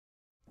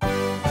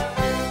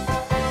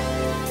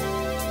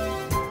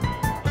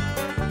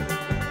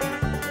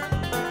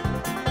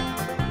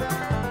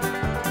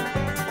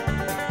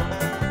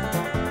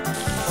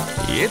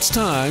It's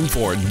time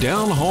for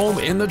Down Home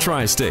in the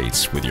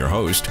Tri-States with your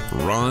host,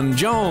 Ron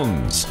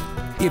Jones.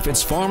 If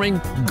it's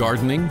farming,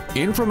 gardening,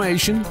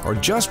 information, or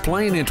just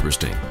plain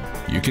interesting,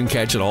 you can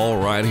catch it all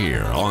right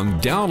here on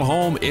Down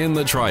Home in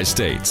the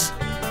Tri-States.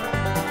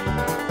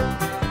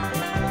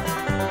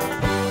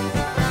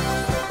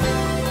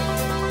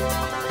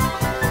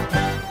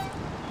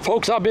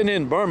 Folks, I've been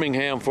in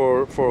Birmingham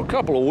for a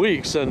couple of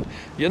weeks, and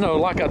you know,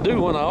 like I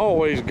do when I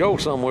always go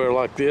somewhere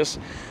like this,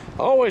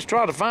 I always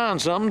try to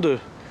find something to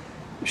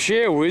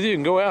share with you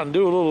and go out and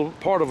do a little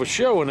part of a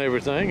show and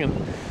everything. And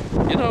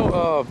you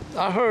know,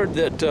 I heard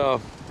that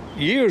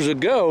years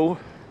ago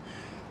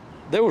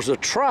there was a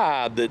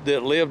tribe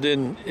that lived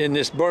in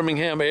this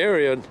Birmingham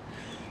area.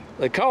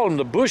 They called them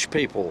the Bush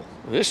people.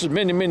 This is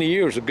many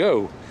years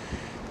ago.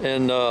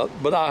 And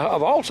but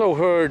I've also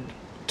heard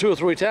 2 or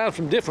 3 times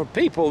from different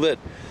people that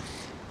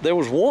there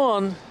was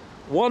one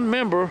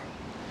member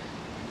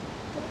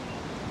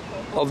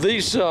of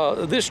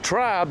this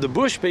tribe, the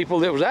Bush people,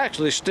 that was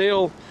actually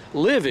still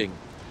living.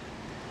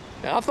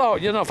 And I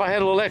thought, you know, if I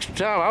had a little extra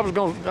time, I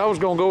was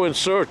gonna go in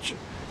search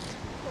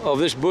of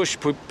this Bush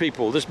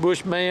people, this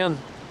Bush man,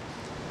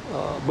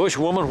 Bush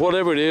woman,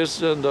 whatever it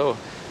is, and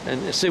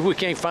see if we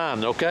can't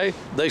find them. Okay?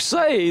 They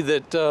say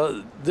that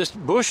this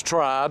Bush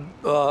tribe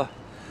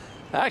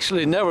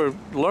actually never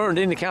learned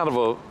any kind of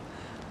a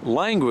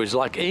language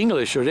like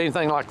English or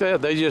anything like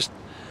that. They just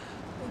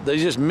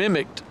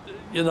mimicked,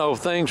 you know,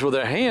 things with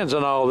their hands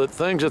and all that,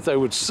 things that they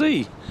would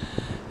see.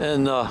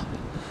 And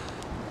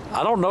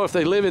I don't know if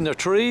they live in the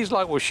trees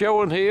like we're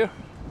showing here,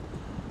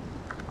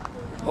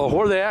 or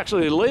where they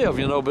actually live,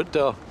 you know, but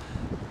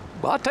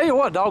I tell you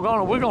what,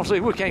 doggone it, we're gonna see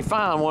if we can't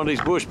find one of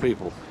these Bush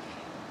people.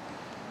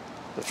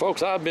 But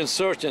folks, I've been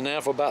searching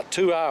now for about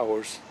 2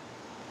 hours.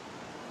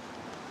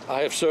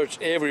 I have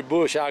searched every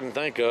bush I can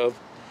think of,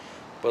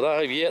 but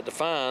I have yet to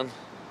find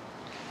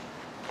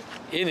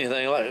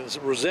anything like it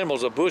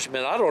resembles a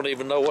bushman. I don't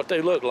even know what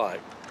they look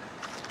like.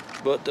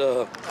 But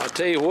I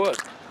tell you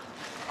what,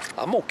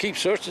 I'm gonna keep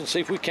searching and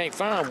see if we can't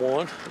find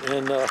one.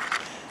 And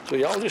so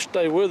y'all just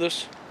stay with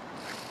us.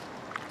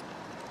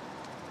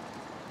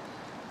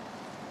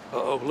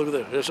 Uh-oh, look at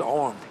that, there's an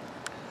arm.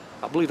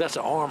 I believe that's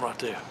an arm right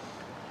there.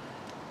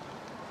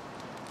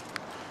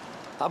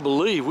 I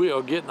believe we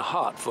are getting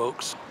hot,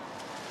 folks.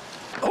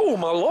 Oh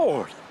my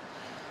Lord.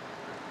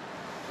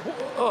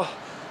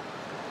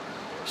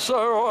 Sir,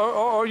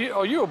 are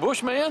you a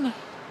bushman?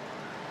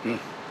 Hmm.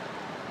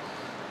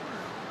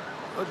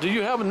 Do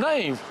you have a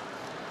name?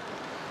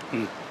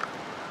 Hmm.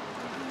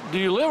 Do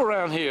you live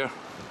around here?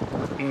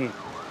 Hmm.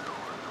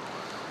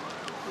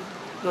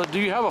 Do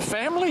you have a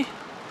family?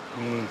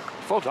 Hmm.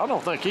 Folks, I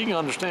don't think he can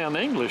understand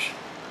English.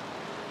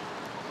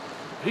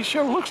 He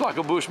sure looks like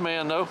a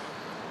bushman, though.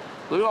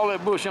 Look at all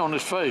that bush on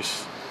his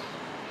face.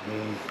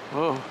 Hmm.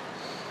 Oh,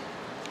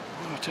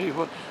 I'll tell you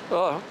what.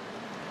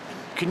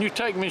 Can you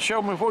take me and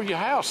show me where your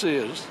house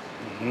is?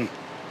 Mm-hmm.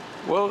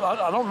 Well,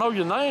 I don't know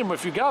your name,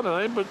 if you got a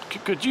name, but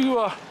could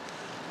you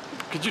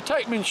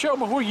take me and show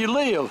me where you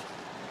live?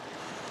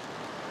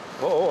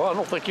 Oh, I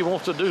don't think he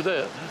wants to do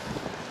that.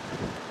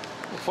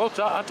 Well, folks,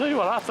 I tell you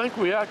what, I think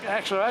we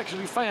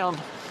actually found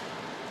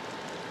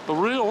a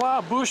real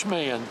live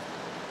bushman.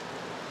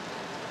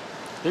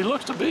 He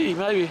looks to be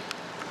maybe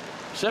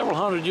several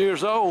hundred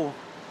years old,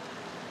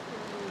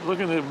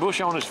 looking at the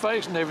bush on his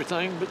face and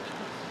everything, but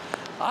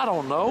I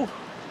don't know.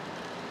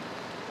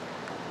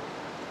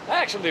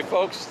 Actually,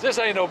 folks, this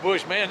ain't no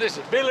bushman, this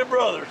is Billy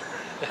Brothers.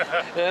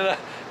 And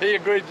he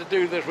agreed to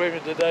do this with me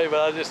today,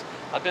 but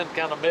I've been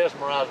kind of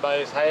mesmerized by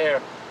his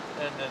hair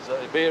and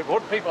his beard.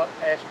 What do people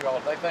ask you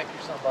all? They think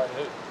you're somebody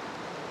who?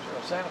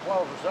 Santa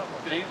Claus or something,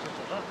 or Jesus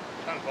or something?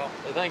 Santa Claus.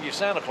 They think you're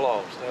Santa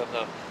Claus.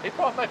 And he'd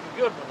probably make a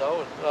good one,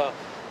 though. And,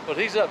 but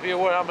he's up here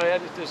where I'm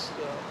at.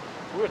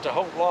 We're at the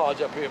Hope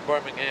Lodge up here in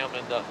Birmingham.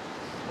 And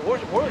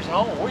where's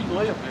home? Where you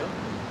live, Bill?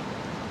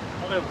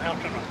 I live in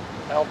Altoona.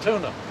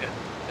 Altoona. Yeah.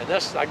 And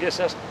I guess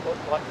that's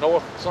like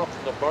north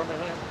something of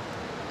Birmingham?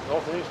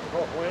 Northeast or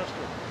northwest?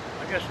 Or?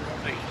 I guess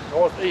northeast.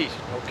 Northeast,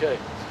 okay.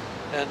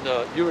 And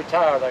you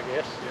retired, I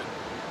guess? Yeah.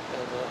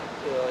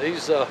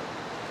 And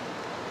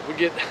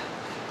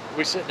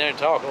we sit there and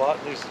talk a lot.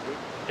 And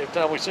every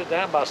time we sit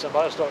down by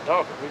somebody and start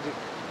talking,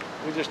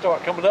 we just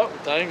start coming up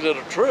with things that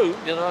are true,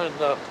 you know, and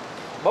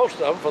most of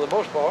them for the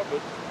most part,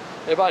 but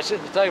everybody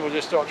sitting at the table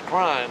just starts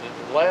crying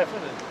and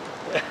laughing,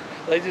 and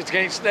they just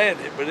can't stand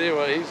it. But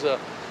anyway,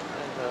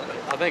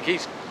 I think he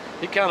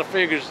kind of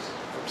figures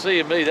from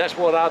seeing me, that's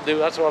what I do.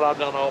 That's what I've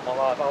done all my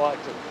life.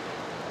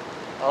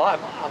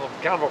 I'm a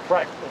kind of a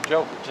practical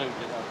joker too,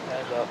 you know,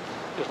 and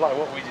just like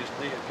what we just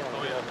did, kind of.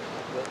 Oh, yeah.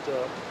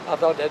 But I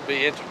thought that'd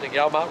be interesting.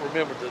 Y'all might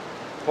remember the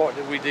part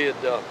that we did,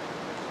 oh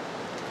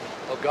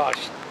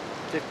gosh,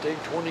 15,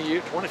 20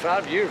 years,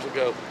 25 years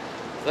ago.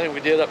 The thing we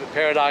did up at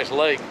Paradise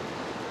Lake,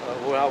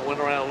 where I went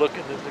around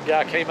looking, and the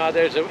guy came out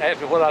there and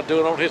asked me what I was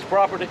doing on his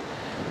property,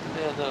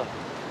 and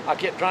I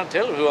kept trying to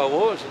tell him who I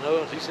was, you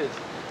know, and he said,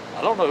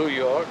 I don't know who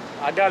you are.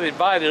 I got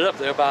invited up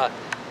there by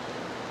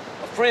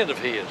a friend of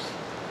his,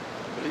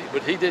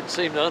 but he didn't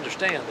seem to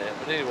understand that.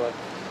 But anyway,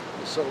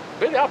 So,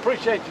 Billy, I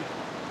appreciate you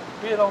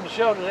being on the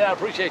show today. I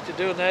appreciate you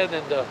doing that,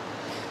 and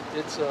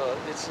it's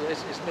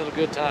been a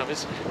good time.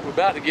 We're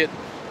about to get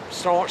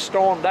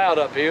stormed out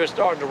up here. It's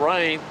starting to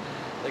rain.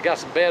 They got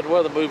some bad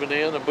weather moving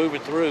in and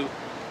moving through.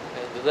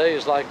 And today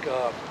is like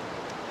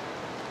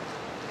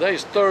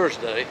today's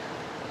Thursday.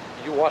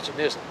 You're watching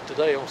this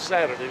today on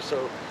Saturday,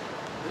 so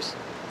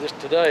this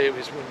today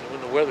was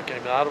when the weather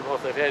came out. I don't know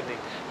if they've had any.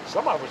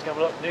 Somebody was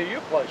coming up near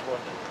your place,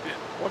 wasn't it? Yeah.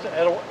 Was it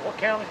what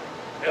county?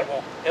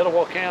 Etowah.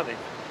 Etowah County.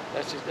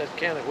 That's the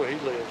county where he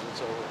lives, and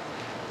so.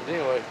 But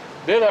anyway,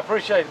 Bill, I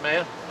appreciate it,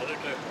 man. I do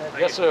too.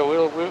 Yes, sir.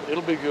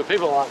 It'll be good.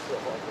 People like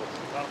stuff like this.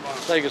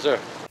 Thank you, sir.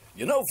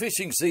 You know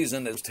fishing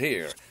season is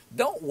here.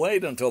 Don't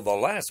wait until the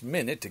last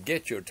minute to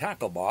get your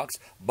tackle box,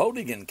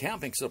 boating and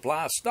camping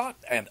supplies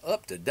stocked and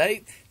up to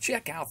date.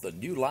 Check out the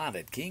new line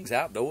at King's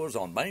Outdoors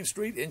on Main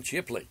Street in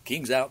Chipley.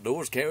 King's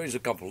Outdoors carries a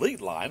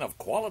complete line of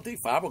quality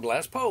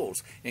fiberglass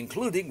poles,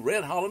 including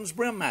Red Holland's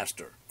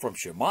Brimmaster. From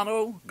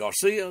Shimano,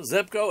 Garcia,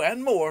 Zebco,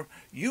 and more,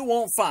 you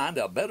won't find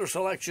a better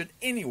selection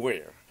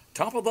anywhere.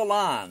 Top of the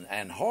line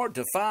and hard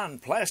to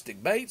find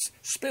plastic baits,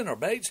 spinner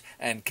baits,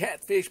 and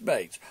catfish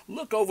baits.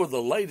 Look over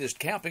the latest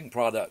camping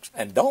products.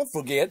 And don't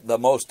forget the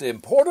most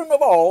important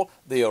of all,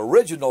 the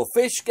original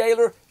fish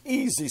scaler,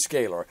 Easy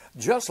Scaler,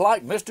 just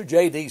like Mr.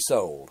 J.D.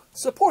 sold.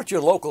 Support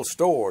your local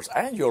stores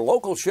and your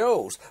local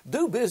shows.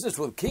 Do business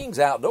with King's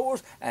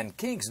Outdoors and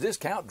King's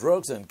Discount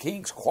Drugs and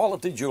King's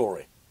Quality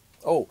Jewelry.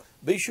 Oh,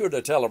 be sure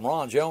to tell them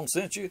Ron Jones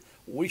sent you.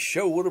 We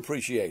sure would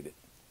appreciate it.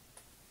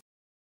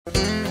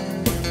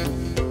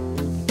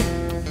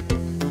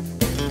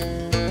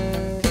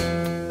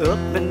 Up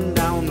and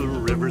down the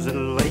rivers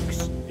and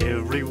lakes,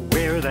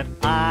 everywhere that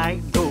I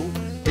go,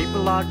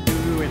 people are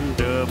doing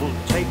double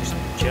takes,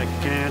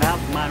 checking out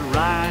my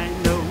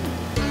rhino.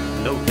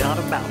 No doubt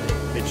about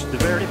it, it's the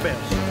very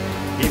best.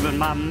 Even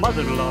my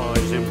mother-in-law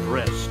is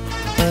impressed.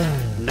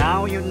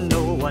 Now you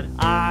know what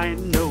I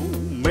know,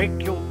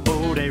 make your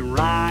boat a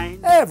rhino.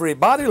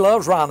 Everybody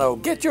loves Rhino.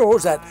 Get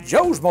yours at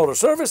Joe's Motor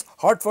Service,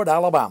 Hartford,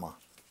 Alabama.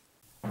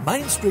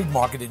 Main Street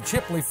Market in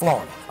Chipley,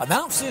 Florida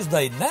announces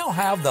they now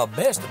have the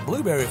best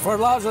blueberry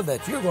fertilizer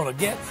that you're going to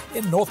get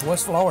in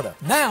Northwest Florida.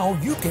 Now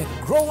you can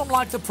grow them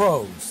like the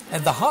pros.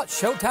 And the hot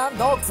Showtime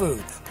dog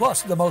food,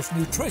 plus the most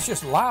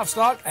nutritious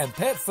livestock and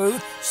pet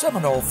food,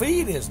 Seminole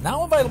Feed, is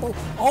now available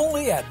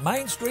only at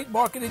Main Street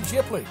Market in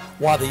Chipley,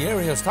 while the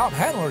area's top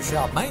handlers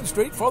shop Main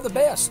Street for the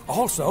best.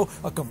 Also,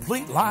 a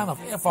complete line of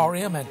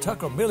FRM and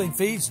Tucker milling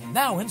feeds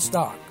now in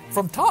stock.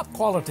 From top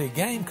quality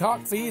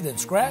Gamecock feed and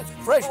scratch,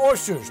 fresh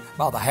oysters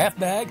by the half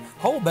bag,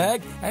 whole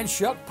bag, and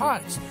shuck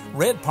pints.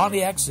 Red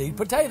Pontiac seed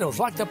potatoes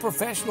like the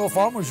professional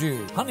farmers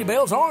use, Honey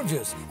Bell's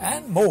oranges,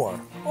 and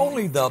more.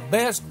 Only the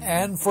best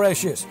and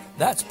freshest.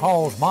 That's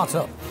Paul's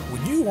motto.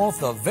 When you want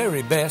the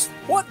very best,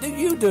 what do?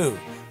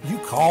 You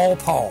call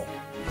Paul.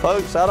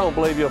 Folks, I don't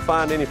believe you'll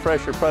find any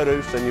fresher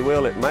produce than you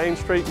will at Main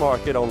Street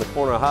Market on the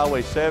corner of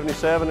Highway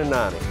 77 and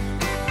 90.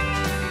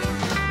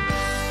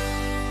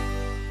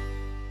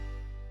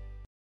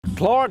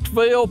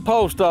 Clarksville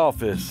Post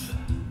Office.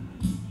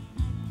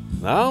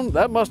 Now,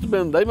 that must have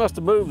been, they must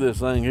have moved this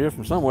thing here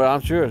from somewhere. I'm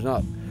sure it's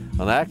not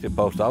an active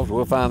post office.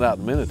 We'll find out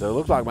in a minute though. It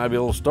looks like maybe a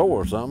little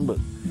store or something,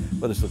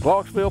 but it's the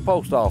Clarksville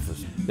Post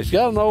Office. It's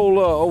got an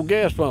old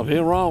gas pump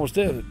here. Ron was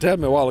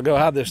telling me a while ago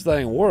how this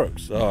thing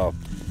works.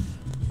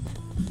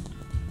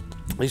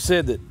 He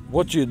said that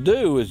what you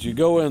do is you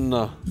go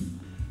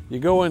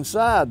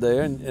inside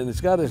there and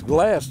it's got this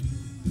glass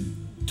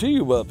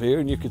tube up here,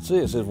 and you can see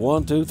it says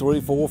 1, 2,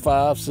 3, 4,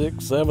 5,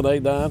 6, 7,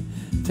 8, 9,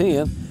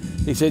 10.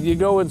 He said you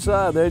go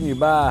inside there and you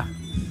buy,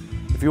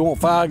 if you want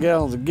 5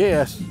 gallons of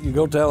gas, you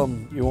go tell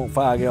them you want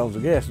 5 gallons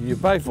of gas and you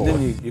pay for it.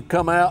 Then you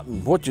come out,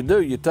 and what you do,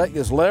 you take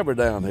this lever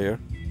down here.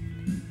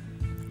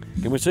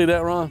 Can we see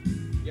that, Ron?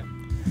 Yeah.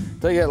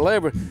 Take that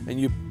lever and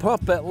you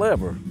pump that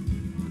lever.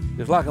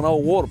 It's like an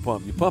old water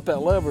pump. You pump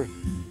that lever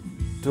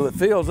till it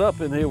fills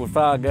up in here with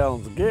 5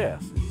 gallons of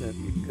gas.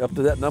 Up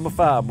to that number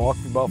 5 mark,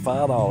 you bought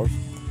 $5.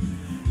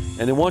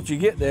 And then once you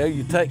get there,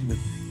 you take the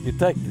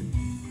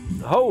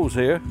hose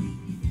here.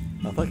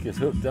 I think it's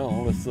hooked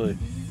on. Let's see.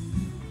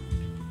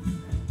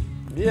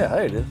 Yeah,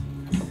 there it is.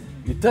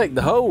 You take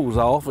the hose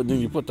off, and then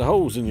you put the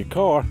hose in your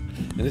car,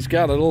 and it's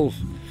got a little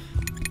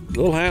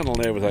handle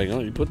and everything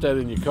on it. You put that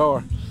in your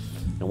car,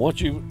 and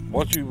once you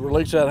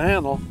release that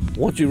handle,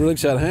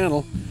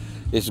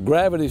 it's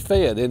gravity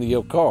fed into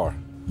your car.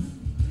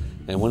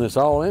 And when it's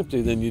all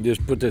empty, then you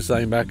just put this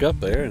thing back up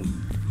there and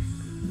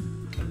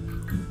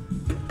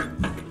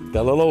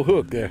got a little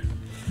hook there.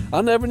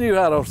 I never knew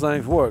how those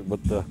things work,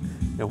 but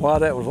and why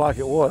that was like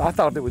it was. I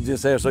thought it was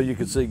just there so you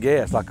could see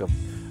gas, like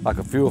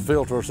a fuel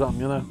filter or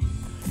something, you know.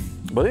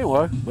 But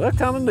anyway, that's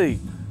kind of neat.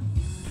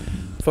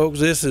 Folks,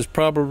 this is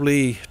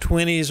probably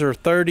 20s or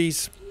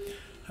 30s.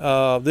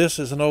 This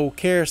is an old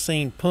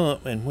kerosene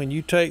pump, and when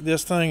you take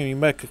this thing and you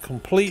make a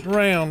complete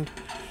round,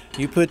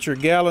 you put your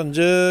gallon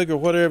jug or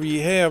whatever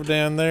you have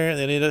down there, and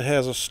it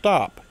has a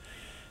stop.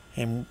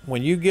 And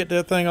when you get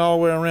that thing all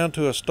the way around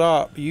to a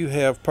stop, you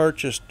have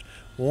purchased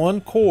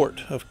 1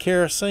 quart of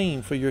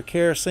kerosene for your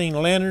kerosene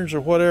lanterns or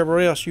whatever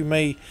else you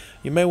may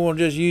want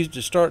to just use to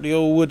start the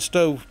old wood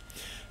stove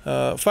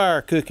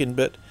fire cooking.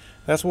 But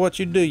that's what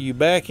you do. You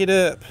back it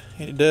up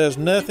and it does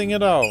nothing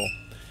at all.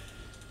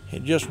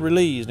 It just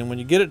relieves, and when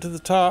you get it to the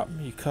top,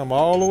 you come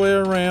all the way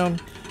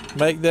around,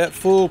 make that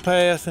full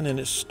pass, and then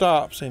it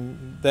stops,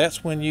 and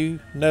that's when you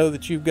know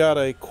that you've got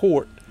a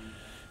quart.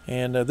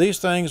 And these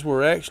things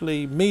were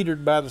actually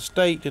metered by the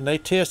state, and they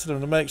tested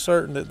them to make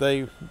certain that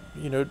they,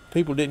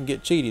 people didn't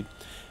get cheated.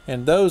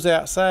 And those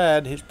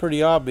outside, it's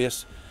pretty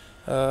obvious.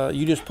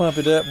 You just pump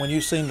it up when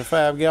you've seen the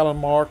 5-gallon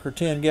mark or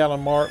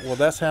 10-gallon mark. Well,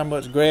 that's how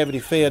much gravity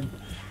fed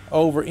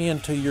over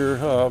into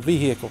your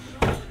vehicle.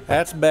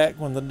 That's back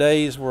when the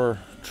days were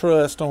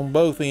trust on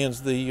both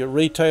ends, the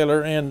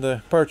retailer and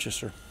the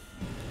purchaser.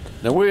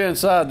 Now we're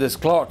inside this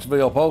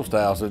Clarksville post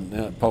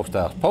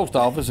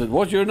office. And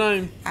what's your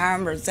name?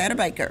 I'm Rosetta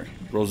Baker.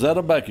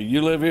 Rosetta Baker.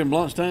 You live here in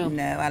Blountstown?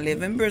 No, I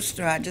live in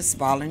Bristol. I just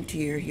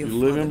volunteer here. You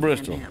live in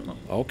Bristol. Panhandle.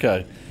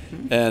 Okay.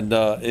 And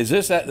was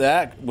this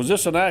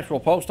an actual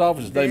post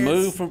office that they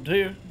moved from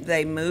here?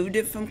 They moved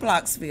it from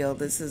Clarksville.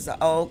 This is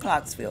the old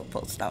Clarksville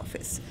post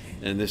office.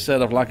 And they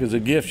set up like as a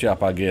gift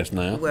shop, I guess,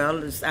 now.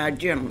 Well, it's our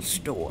general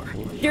store.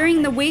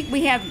 During the week,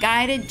 we have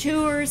guided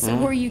tours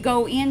where you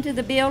go into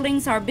the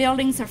buildings. Our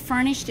buildings are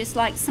furnished. It's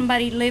like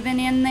somebody living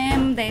in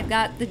them. They've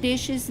got the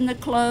dishes and the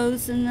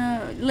clothes and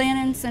the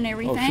linens and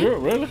everything. Oh, sure,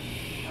 really?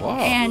 Wow.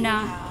 And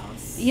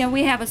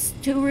we have a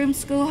 2-room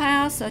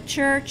schoolhouse, a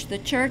church. The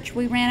church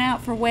we rent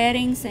out for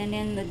weddings, and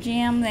in the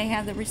gym they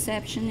have the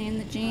reception in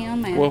the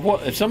gym. And well,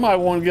 if somebody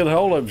wanted to get a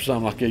hold of you or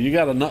something like that, you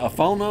got a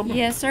phone number?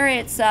 Yes, sir.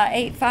 It's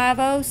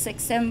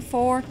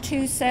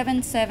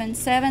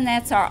 850-674-2777.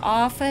 That's our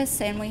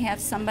office, and we have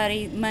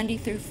somebody Monday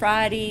through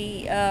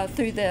Friday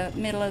through the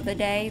middle of the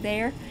day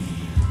there.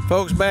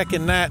 Folks, back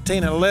in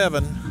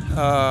 1911,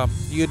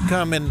 you'd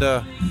come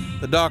into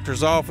the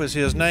doctor's office.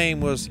 His name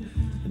was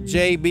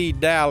J.B.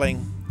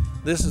 Dowling.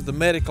 This is the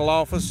medical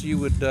office. You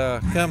would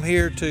come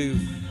here to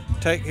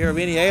take care of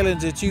any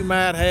ailments that you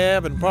might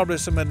have, and probably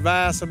some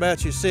advice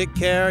about your sick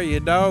cow, your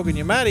dog, and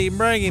you might even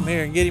bring him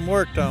here and get him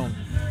worked on.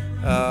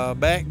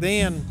 Back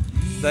then,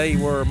 they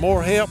were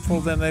more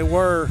helpful than they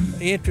were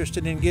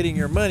interested in getting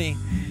your money,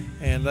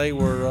 and they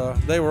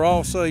were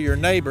also your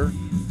neighbor.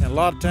 And a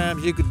lot of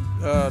times you could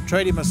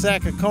trade him a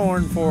sack of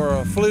corn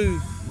for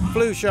flu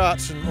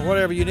shots and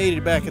whatever you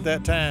needed back at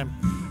that time.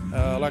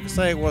 Like I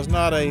say, it was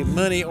not a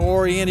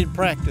money-oriented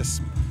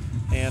practice,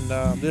 and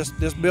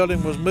this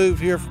building was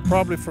moved here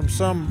probably from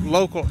some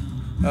local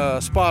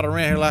spot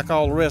around here, like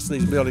all the rest of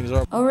these buildings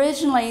are.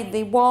 Originally,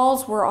 the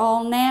walls were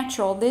all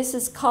natural. This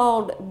is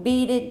called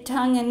beaded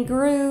tongue and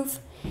groove,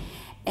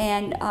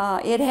 and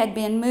it had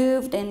been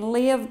moved and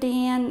lived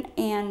in,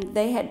 and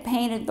they had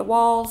painted the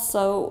walls,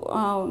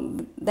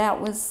 so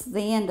that was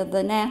the end of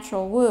the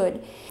natural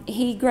wood.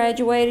 He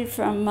graduated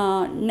from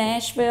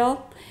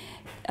Nashville.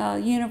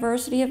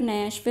 University of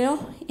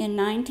Nashville in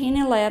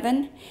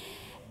 1911,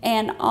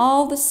 and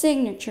all the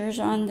signatures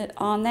on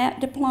that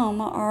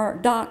diploma are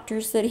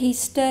doctors that he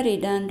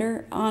studied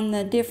under on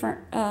the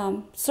different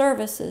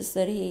services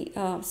that he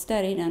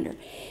studied under.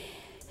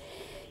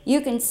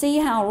 You can see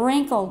how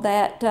wrinkled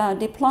that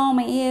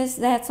diploma is.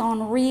 That's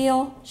on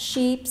real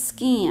sheep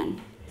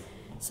skin,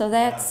 so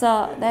that's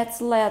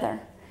leather.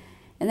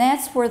 And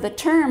that's where the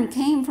term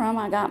came from.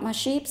 I got my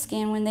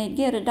sheepskin. When they'd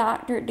get a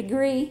doctorate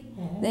degree,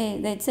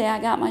 they'd say, I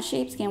got my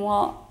sheepskin.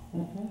 Well,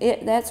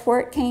 that's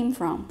where it came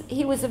from.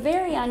 He was a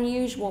very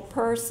unusual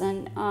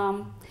person.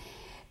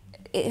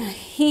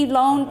 He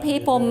loaned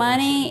people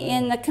money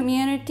in the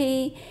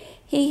community.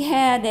 He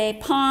had a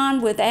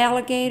pond with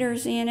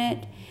alligators in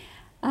it.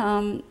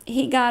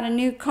 He got a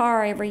new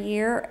car every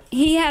year.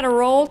 He had a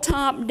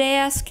roll-top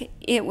desk.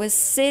 It was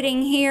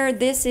sitting here.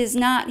 This is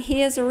not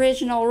his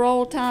original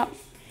roll-top,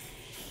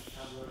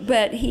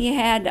 but he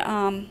had,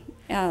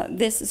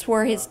 this is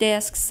where his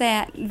desk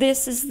sat.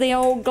 This is the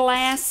old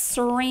glass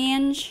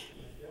syringe.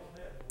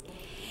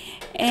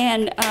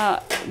 And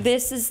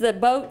this is the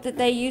boat that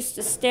they used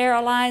to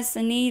sterilize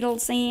the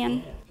needles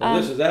in. So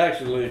this is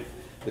actually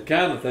the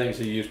kind of things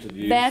he used to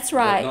use. That's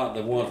right. But not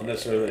the ones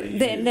necessarily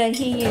that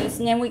he used.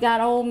 And then we got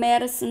old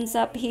medicines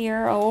up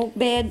here, old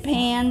bed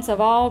pans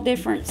of all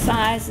different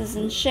sizes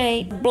and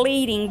shapes.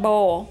 Bleeding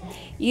bowl.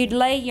 You'd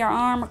lay your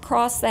arm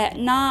across that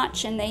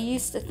notch, and they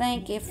used to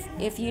think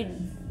if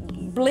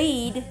you'd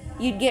bleed,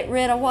 you'd get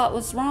rid of what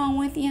was wrong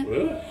with you.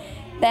 Really?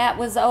 That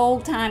was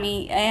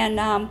old-timey,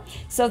 and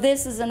so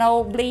this is an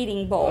old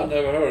bleeding bowl. I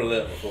never heard of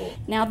that before.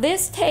 Now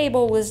this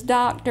table was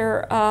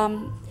Dr.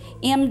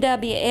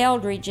 M.W.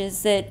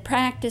 Eldridge's that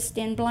practiced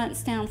in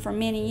Blountstown for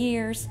many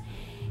years,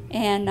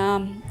 and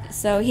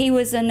so he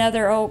was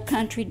another old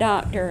country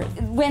doctor.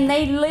 When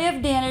they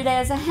lived in it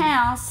as a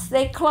house,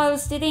 they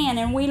closed it in,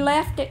 and we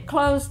left it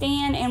closed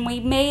in, and we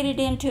made it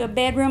into a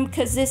bedroom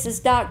because this is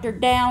Dr.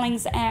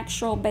 Dowling's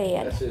actual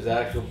bed. That's his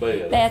actual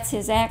bed. That's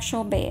his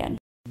actual bed.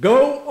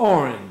 Go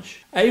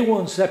Orange!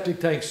 A1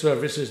 Septic Tank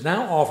Service is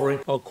now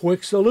offering a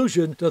quick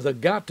solution to the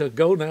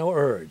got-to-go-now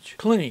urge.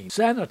 Clean,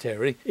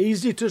 sanitary,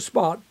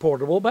 easy-to-spot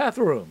portable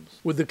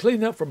bathrooms. With the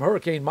cleanup from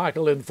Hurricane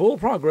Michael in full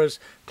progress,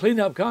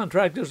 cleanup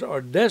contractors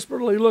are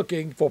desperately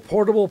looking for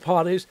portable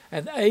potties,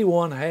 and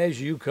A1 has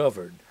you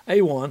covered.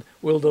 A1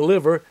 will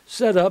deliver,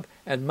 set up,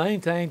 and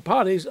maintain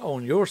potties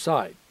on your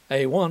site.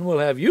 A1 will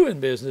have you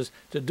in business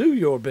to do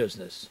your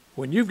business.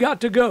 When you've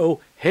got to go,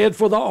 head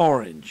for the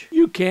Orange.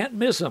 You can't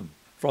miss them.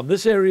 From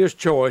this area's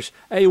choice,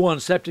 A1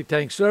 Septic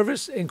Tank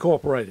Service,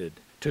 Incorporated.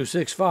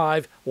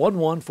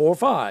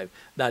 265-1145.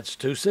 That's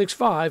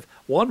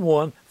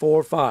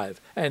 265-1145.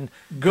 And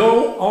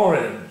go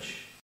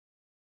Orange!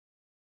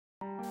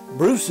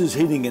 Bruce's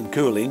Heating and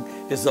Cooling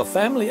is a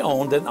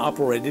family-owned and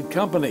operated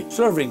company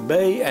serving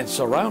Bay and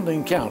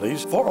surrounding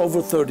counties for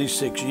over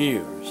 36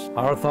 years.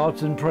 Our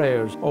thoughts and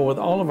prayers are with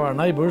all of our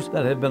neighbors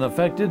that have been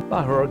affected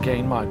by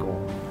Hurricane Michael.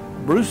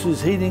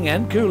 Bruce's Heating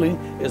and Cooling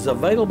is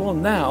available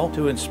now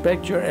to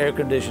inspect your air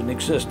conditioning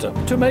system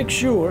to make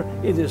sure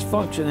it is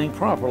functioning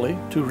properly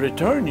to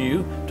return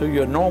you to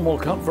your normal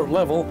comfort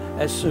level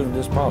as soon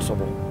as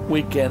possible.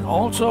 We can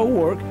also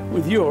work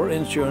with your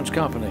insurance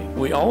company.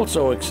 We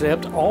also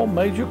accept all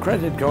major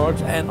credit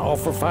cards and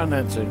offer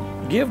financing.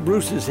 Give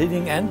Bruce's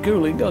Heating and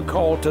Cooling a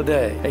call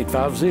today,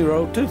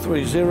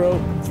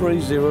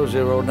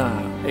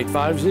 850-230-3009,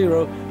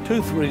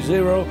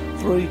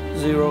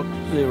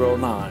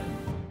 850-230-3009.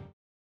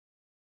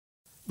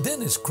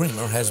 Dennis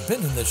Creamer has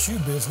been in the shoe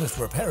business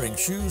repairing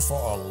shoes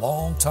for a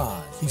long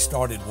time. He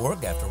started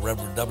work after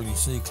Reverend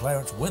W.C.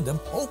 Clarence Wyndham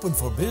opened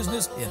for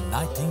business in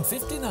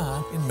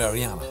 1959 in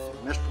Mariana.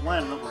 Mr.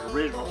 Wyndham was the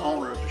original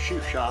owner of the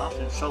shoe shop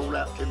and sold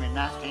out to me in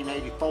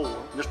 1984.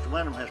 Mr.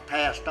 Wyndham has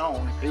passed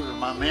on. He was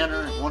my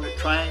mentor and one that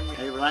trained me.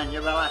 He was like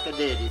a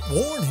daddy.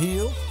 Worn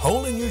heel,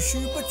 hole in your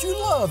shoe, but you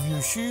love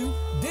your shoe.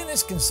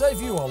 Dennis can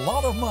save you a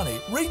lot of money.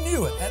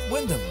 Renew it at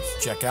Wyndham's.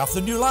 Check out the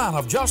new line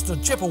of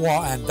Justin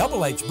Chippewa and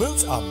Double H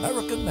boots,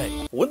 American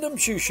made. Wyndham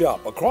Shoe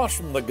Shop across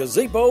from the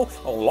gazebo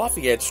on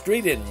Lafayette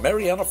Street in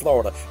Mariana,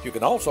 Florida. You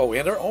can also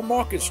enter on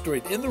Market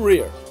Street in the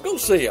rear. Go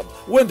see them.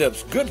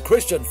 Wyndham's, good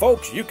Christian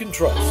folks you can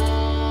trust.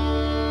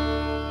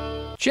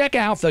 Check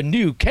out the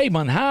new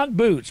Cayman Hide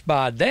boots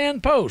by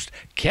Dan Post,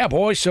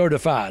 Cowboy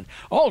certified.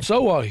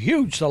 Also a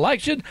huge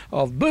selection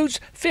of boots,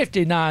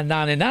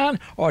 $59.99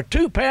 or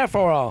 2 pair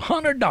for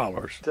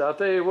 $100. I'll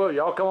tell you what,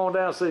 y'all come on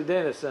down and see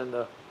Dennis and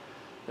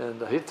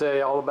he'll tell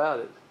you all about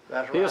it.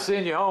 That's right. He'll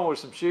send you home with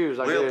some shoes,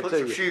 I guarantee you. We'll put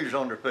some shoes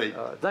on their feet.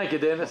 Thank you,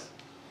 Dennis.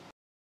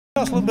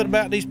 Tell us a little bit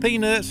about these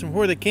peanuts and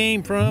where they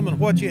came from and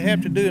what you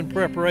have to do in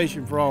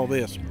preparation for all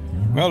this.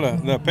 Well,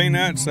 the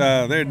peanuts,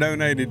 they're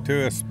donated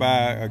to us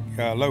by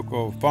a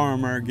local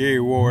farmer, Gary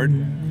Ward,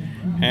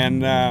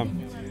 and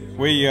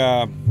we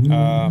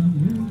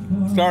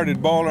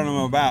started boiling them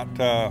about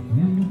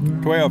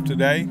 12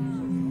 today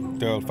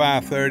till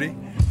 5:30,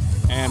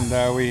 and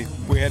we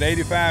had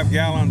 85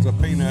 gallons of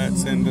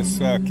peanuts in this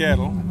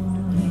kettle,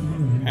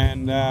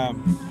 and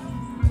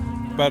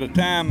by the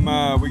time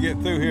we get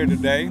through here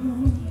today,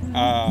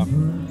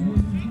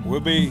 we'll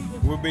be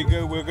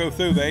good. We'll go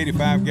through the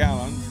 85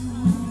 gallons.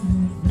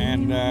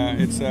 And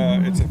it's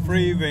a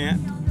free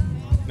event.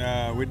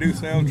 We do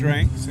sell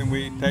drinks and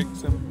we take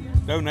some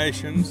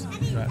donations.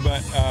 Right.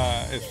 But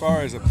as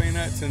far as the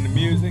peanuts and the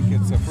music,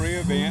 it's a free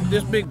event.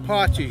 This big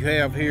pot you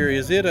have here,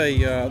 is it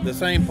the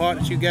same pot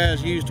that you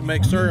guys use to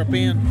make syrup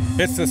in?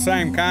 It's the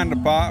same kind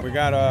of pot. We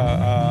got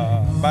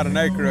about an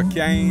acre of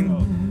cane,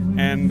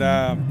 and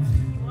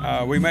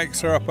we make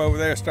syrup over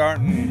there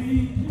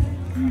starting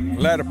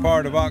latter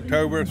part of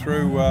October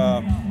through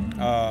the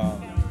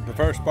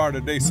first part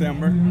of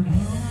December.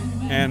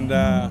 And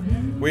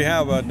we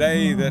have a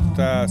day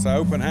that's an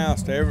open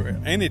house to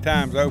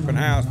anytime's open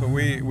house, but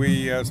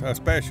we a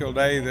special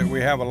day that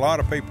we have a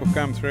lot of people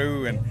come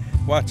through and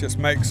watch us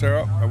make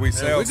syrup. We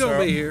sell syrup. We're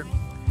gonna be here.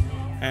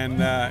 And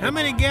how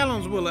many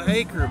gallons will an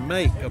acre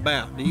make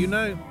about? Do you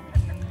know?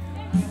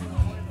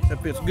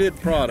 If it's good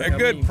product. A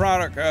good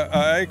product,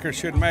 an acre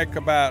should make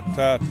about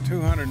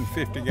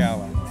 250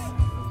 gallons.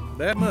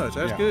 That much?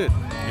 That's good.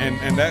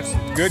 And that's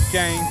good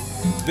cane.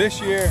 This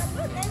year,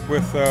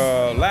 with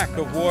lack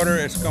of water,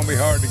 it's going to be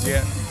hard to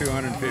get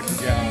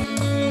 250 gallons.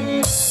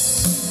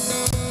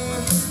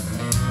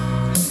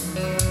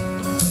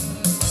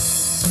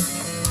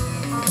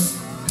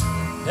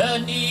 The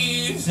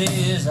news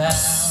is out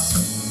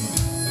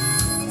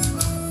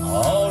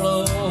all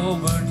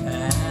over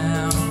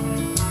town.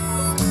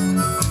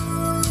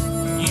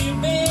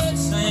 You've been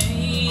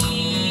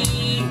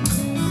seen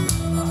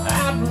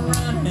out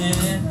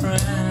running round.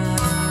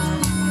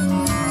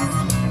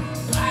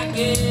 I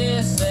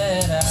guess that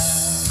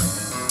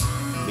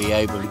be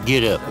able to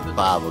get up at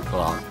 5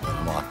 o'clock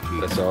and watch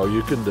you. That's all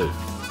you can do.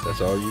 That's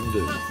all you can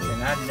do.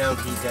 And I know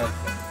he does that.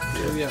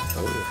 Yeah.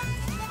 Oh,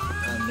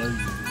 yeah. I know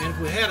you. And if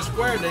we had a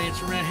square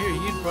dance around here,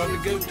 you'd probably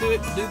go to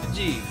it and do the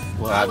jig.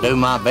 Well, I do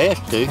my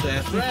best to.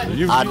 That's right.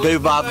 I do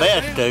my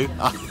best to.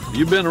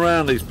 You've been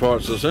around these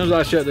parts, so as soon as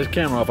I shut this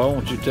camera off, I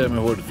want you to tell me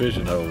where the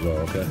fishing holes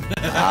are, okay?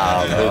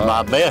 I'll do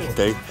my best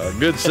to.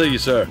 Good to see you,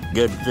 sir.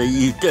 Good to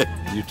see you too.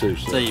 You too,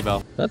 sir. See you,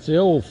 Bill. That's the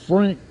old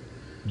Frink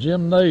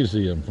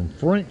Gymnasium from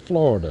Frink,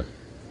 Florida.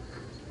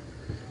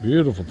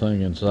 Beautiful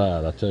thing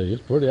inside, I tell you.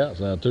 It's pretty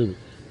outside too.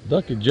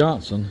 Ducky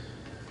Johnson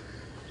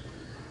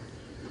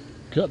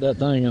cut that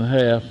thing in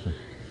half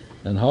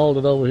and hauled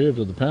it over here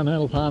to the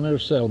Panhandle Pioneer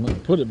Settlement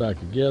and put it back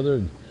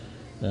together.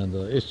 And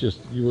it's just,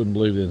 you wouldn't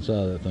believe the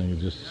inside of that thing.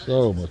 It's just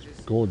so much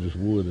gorgeous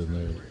wood in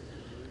there.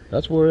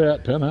 That's where we're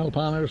at, Panhandle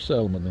Pioneer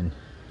Settlement. And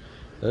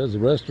there's the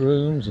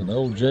restrooms and the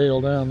old jail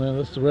down there.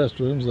 That's the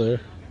restrooms there.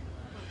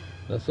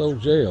 That's the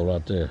old jail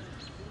right there.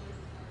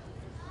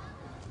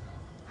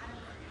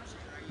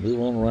 Move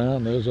on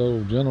around, there's the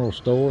old general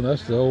store, and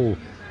that's the old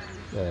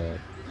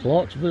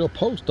Clarksville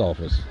post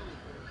office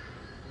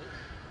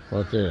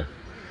right there.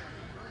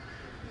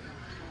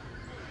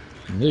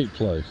 Neat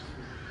place.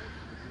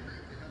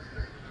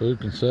 Food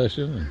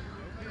concession, and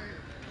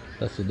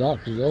that's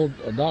the old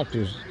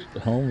doctor's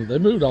home. They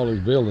moved all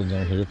these buildings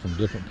on here from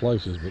different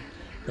places, but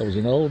that was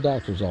an old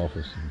doctor's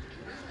office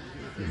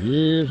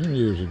years and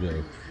years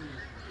ago.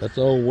 That's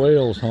the old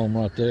Wales home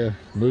right there.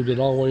 Moved it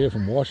all the way here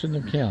from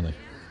Washington County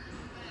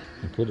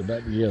and put it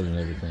back together and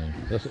everything.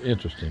 That's an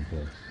interesting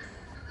place.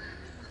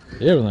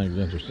 Everything's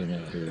interesting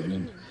out here. And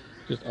then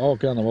just all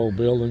kind of old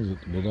buildings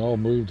that was all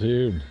moved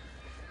here. And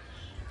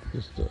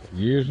just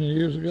years and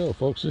years ago.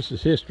 Folks, this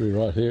is history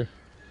right here.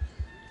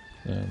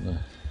 And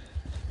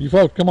you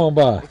folks come on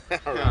by.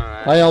 All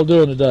right. How y'all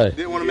doing today?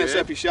 Didn't want to mess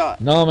up your shot.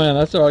 No, man,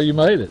 that's all right. You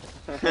made it.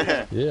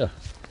 Yeah.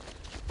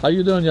 How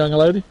you doing, young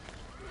lady?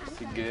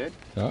 Good.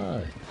 All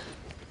right.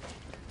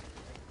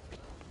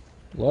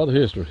 A lot of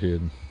history here.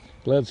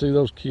 Glad to see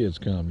those kids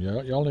come.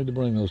 Y'all need to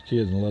bring those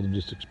kids and let them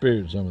just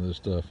experience some of this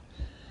stuff,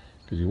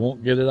 because you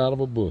won't get it out of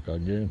a book, I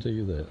guarantee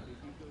you that.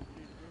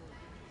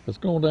 Let's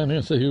go on down here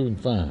and see who we can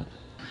find.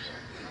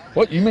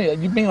 What, you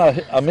mean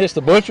I missed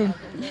the butcher?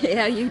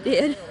 Yeah, you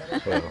did.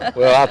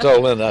 Well, I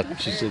told Linda,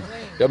 she said,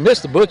 I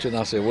missed the butcher, and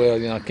I said, well,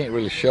 I can't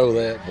really show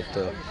that, but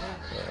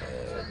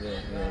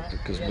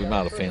because we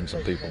might offend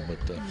some people, but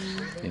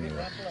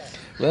anyway.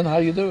 Linda, how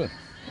you doing?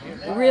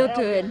 Real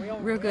good,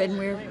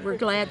 and we're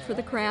glad for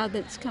the crowd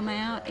that's come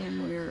out,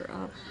 and we're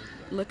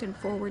looking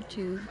forward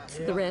to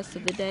the rest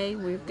of the day.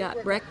 We've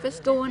got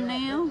breakfast going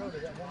now,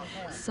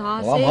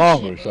 sausage, well, I'm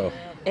hungry, so.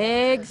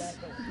 Eggs,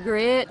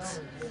 grits,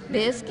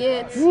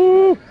 biscuits,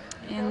 woo!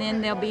 And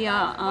then there'll be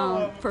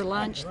for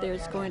lunch.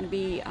 There's going to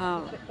be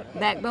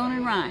backbone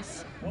and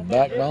rice.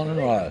 Backbone and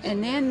rice.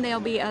 And then there'll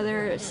be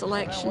other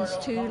selections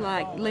too,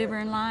 like liver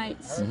and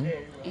lights. Mm-hmm.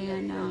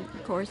 And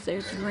of course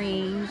there's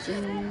greens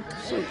and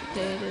sweet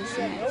potatoes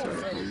and that sort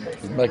of thing.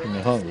 It's making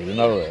me hungry, you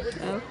know that.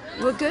 Oh,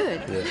 well,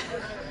 good. Yeah.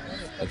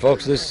 And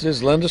folks, this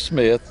is Linda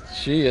Smith.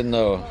 She and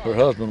her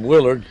husband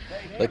Willard,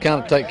 they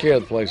kind of take care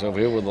of the place over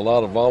here with a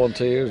lot of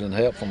volunteers and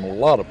help from a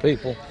lot of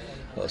people.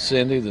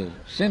 Cindy's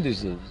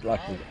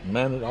like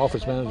the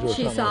office manager or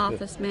She's something like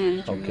office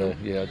manager. Okay,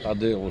 yeah, I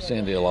deal with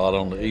Cindy a lot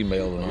on the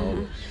email and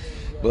all.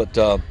 But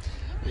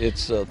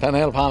it's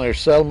Panhandle Pioneer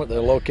Settlement. They're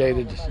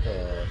located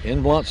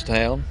in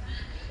Bluntstown.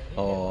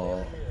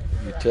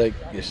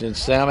 It's in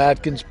Sam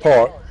Atkins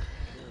Park.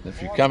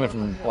 If you're coming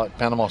from like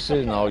Panama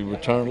City and all, you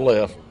would turn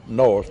left,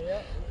 north,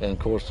 and of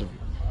course if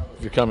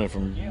you're coming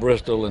from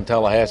Bristol and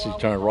Tallahassee, you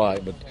turn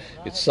right. But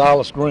it's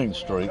Silas Green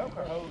Street.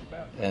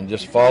 And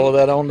just follow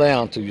that on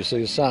down till you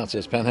see a sign that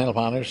says Panhandle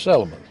Pioneer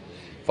Settlement.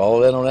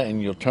 Follow that on that,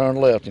 and you'll turn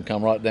left and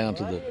come right down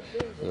to one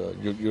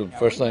of the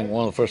first things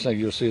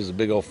you'll see is the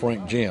big old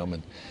Frink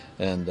gym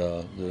and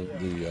the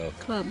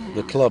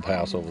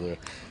clubhouse over there,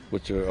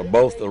 which are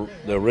both the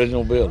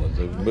original buildings.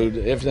 They've moved.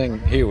 Everything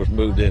here was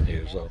moved in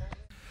here. So.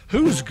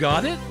 Who's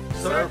got it?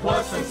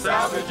 Surplus and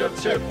Salvage of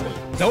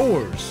Chipley.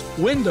 Doors,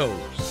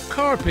 windows,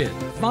 carpet,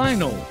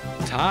 vinyl,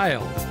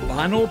 tile,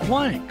 vinyl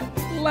plank,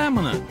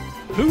 laminate.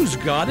 Who's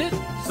got it?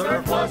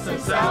 Surplus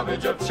and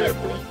Salvage of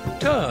Chipley.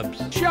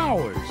 Tubs,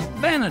 showers,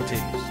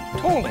 vanities,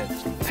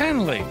 toilets,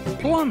 paneling,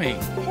 plumbing,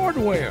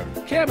 hardware,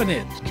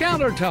 cabinets,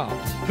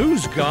 countertops.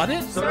 Who's got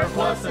it?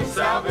 Surplus and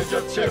Salvage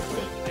of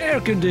Chipley.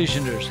 Air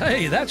conditioners,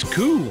 hey, that's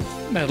cool.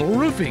 Metal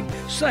roofing,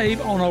 save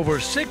on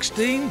over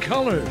 16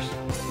 colors.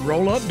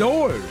 Roll-up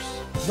doors,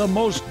 the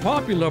most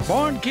popular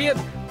barn kit,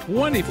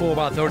 24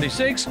 by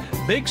 36,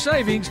 big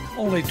savings,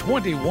 only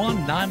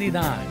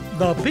 $21.99.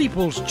 The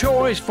people's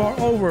choice for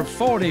over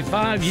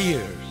 45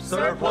 years.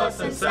 Surplus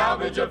and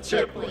Salvage of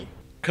Chipley.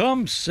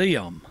 Come see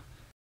them.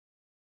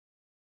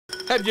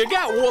 Have you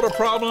got water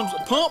problems?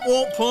 Pump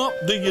won't pump?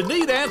 Do you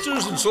need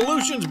answers and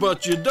solutions,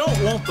 but you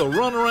don't want the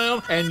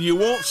runaround and you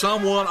want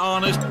someone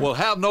honest? Well,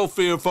 have no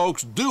fear,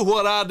 folks. Do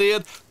what I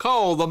did.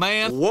 Call the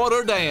man,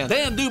 Water Dan.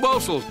 Dan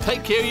Dubose will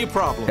take care of your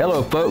problem.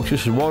 Hello, folks.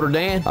 This is Water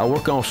Dan. I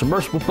work on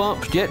submersible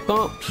pumps, jet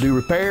pumps, do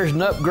repairs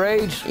and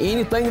upgrades,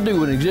 anything to do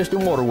with an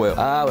existing water well.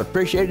 I would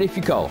appreciate it if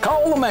you call.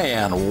 Call the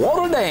man,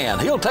 Water Dan.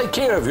 He'll take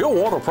care of your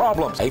water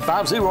problems.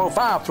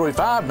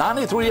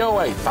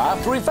 850-535-9308.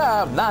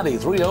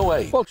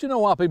 535-9308. Folks, you know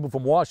why people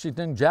from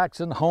Washington,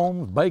 Jackson,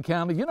 Holmes, Bay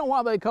County, you know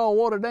why they call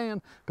Water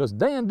Dan? Because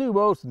Dan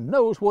Dubose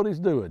knows what he's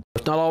doing.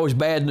 It's not always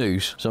bad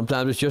news.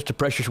 Sometimes it's just a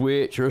pressure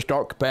switch or a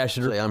start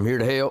capacitor. I'm here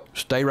to help.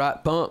 Stay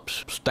Right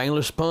Pumps,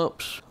 stainless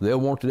pumps. They'll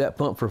warranty that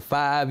pump for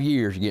 5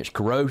 years against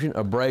corrosion,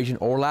 abrasion,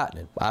 or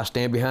lightning. I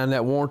stand behind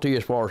that warranty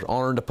as far as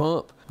honoring the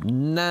pump.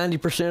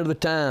 90% of the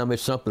time,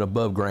 it's something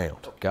above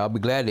ground. I'll be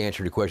glad to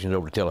answer your questions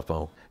over the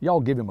telephone. Y'all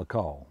give him a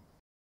call.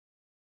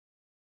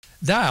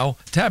 Dow,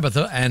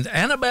 Tabitha, and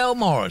Annabelle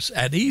Morris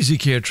at Easy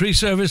Care Tree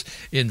Service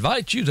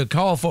invite you to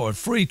call for a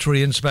free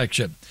tree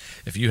inspection.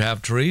 If you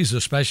have trees,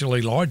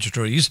 especially large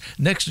trees,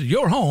 next to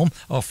your home,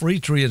 a free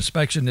tree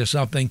inspection is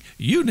something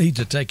you need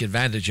to take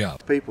advantage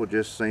of. People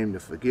just seem to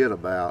forget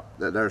about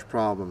that there's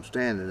problems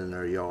standing in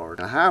their yard.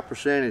 A high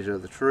percentage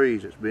of the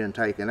trees that's being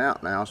taken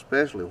out now,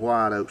 especially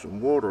white oaks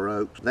and water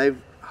oaks, they've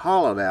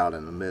hollowed out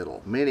in the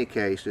middle. Many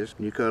cases,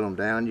 you cut them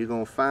down, you're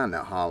going to find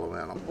that hollow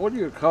in them. What are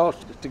your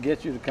costs to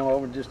get you to come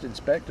over and just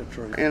inspect a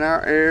tree? In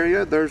our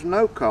area, there's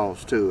no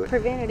cost to it.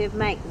 Preventative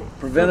maintenance.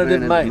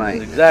 Preventative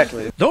maintenance,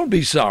 exactly. Don't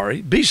be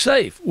sorry, be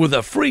safe with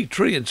a free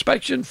tree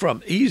inspection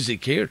from Easy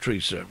Care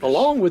Tree Service.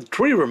 Along with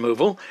tree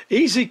removal,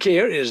 Easy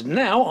Care is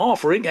now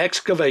offering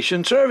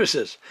excavation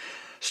services.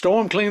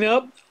 Storm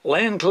cleanup,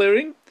 land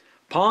clearing,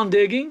 pond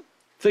digging,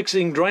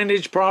 fixing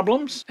drainage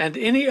problems, and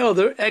any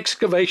other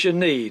excavation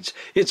needs.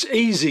 It's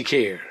Easy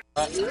Care.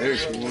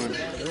 There's one.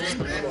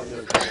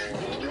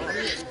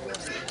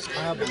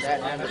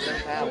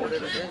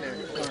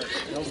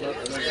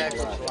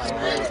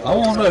 I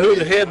want to know who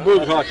the head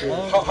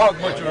hog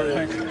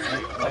butcher is.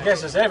 I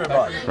guess it's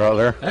everybody. Right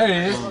there. There he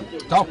is.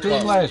 Talked to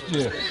him last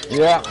year.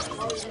 Yeah.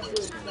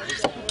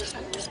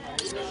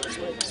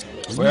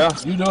 Well,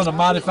 you're doing a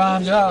mighty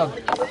fine job.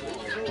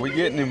 We're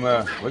getting him,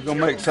 we're going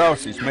to make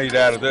sausage meat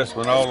out of this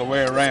one all the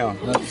way around.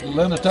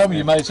 Linda told me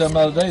you made some the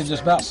other day,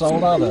 just about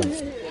sold out of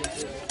it.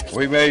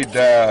 We made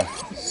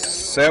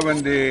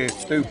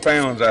 72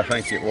 pounds, I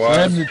think it was.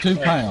 72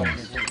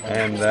 pounds.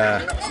 And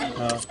there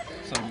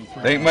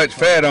ain't much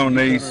fat on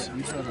these.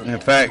 In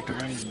fact,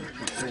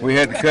 we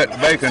had to cut the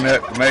bacon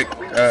up to make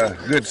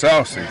good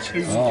sausage.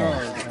 Oh.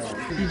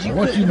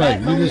 What you make?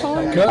 You just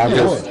cut I'm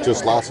just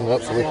slicing it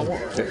up so we can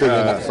put it in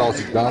that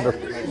sausage grinder.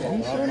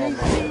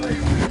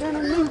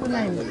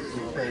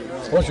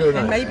 What's your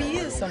name? Maybe he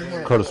is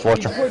somewhere. Curtis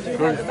Fletcher.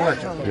 Curtis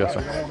Fletcher. Yes,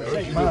 sir.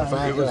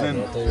 It was in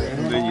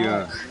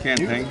the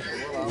canteen. Okay.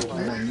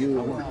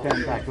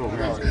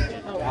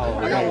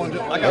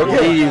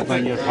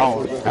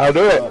 I'll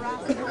do it.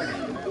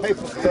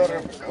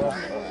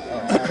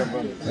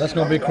 That's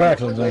going to be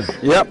crackling then.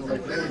 Yep.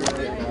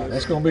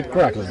 That's going to be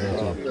crackling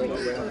then.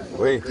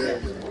 We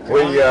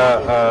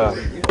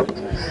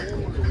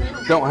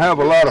don't have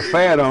a lot of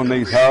fat on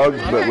these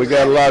hogs, but we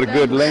got a lot of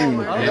good lean.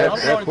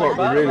 That's what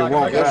we really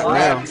want right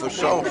now.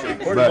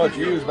 Pretty much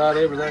use about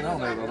everything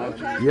on there, don't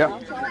you? Yep.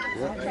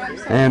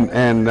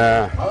 And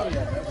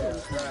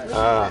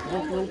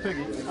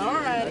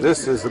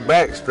this is the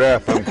back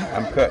strap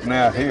I'm cutting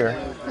out here.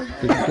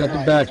 You got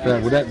the back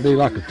strap. Would that be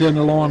like a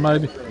tenderloin,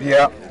 maybe?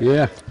 Yeah.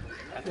 Yeah.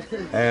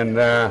 And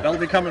that'll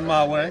be coming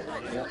my way.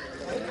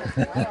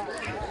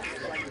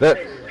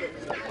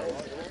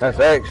 That's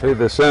actually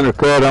the center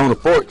cut on the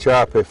pork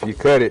chop. If you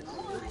cut it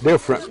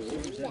different,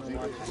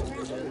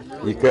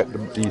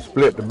 you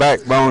split the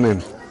backbone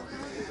and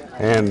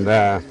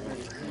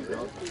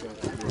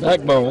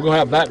backbone. We're gonna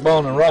have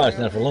backbone and rice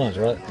now for lunch,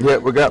 right? Yeah,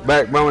 we got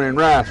backbone and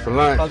rice for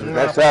lunch.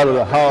 That's out of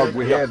the hog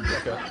we had.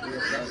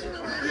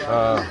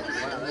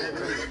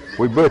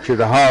 We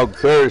butchered a hog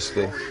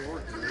Thursday,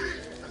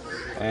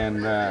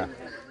 and